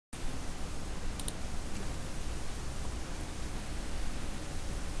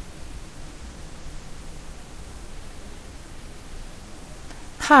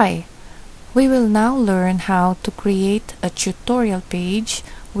Hi, we will now learn how to create a tutorial page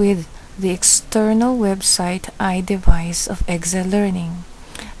with the external website iDevice of Excel Learning.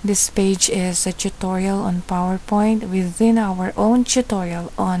 This page is a tutorial on PowerPoint within our own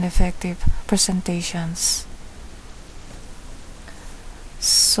tutorial on effective presentations.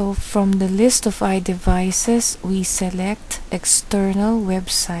 So from the list of iDevices, we select external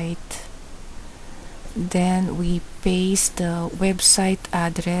website. Then we paste the website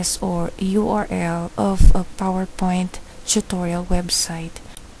address or URL of a PowerPoint tutorial website.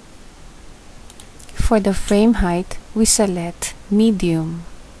 For the frame height, we select medium.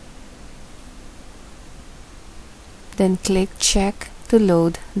 Then click check to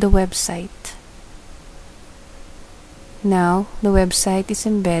load the website. Now the website is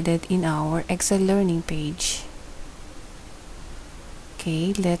embedded in our Excel Learning page.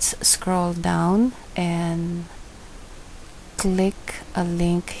 Okay, let's scroll down and click a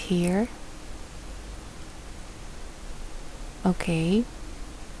link here. Okay.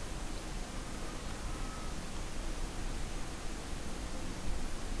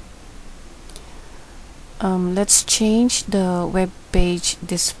 Let's change the web page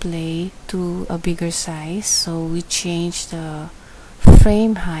display to a bigger size. So we change the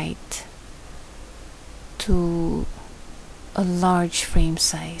frame height to a large frame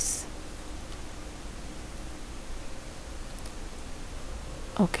size.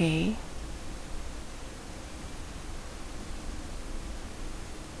 Okay.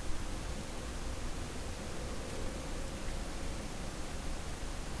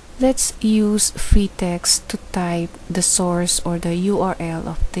 Let's use free text to type the source or the URL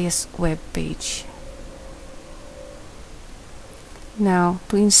of this web page. Now,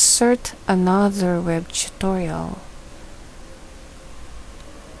 to insert another web tutorial,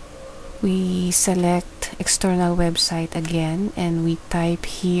 we select external website again and we type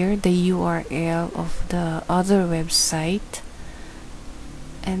here the URL of the other website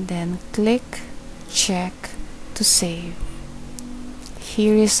and then click check to save.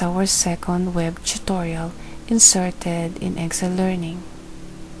 Here is our second web tutorial inserted in Excel Learning.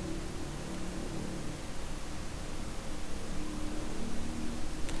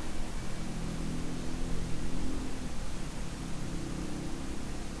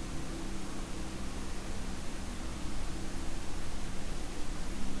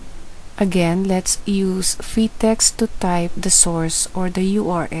 Again, let's use free text to type the source or the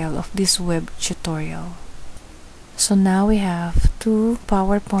URL of this web tutorial. So now we have two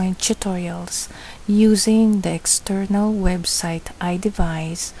PowerPoint tutorials using the external website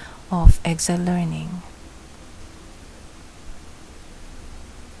iDevice of Excel Learning.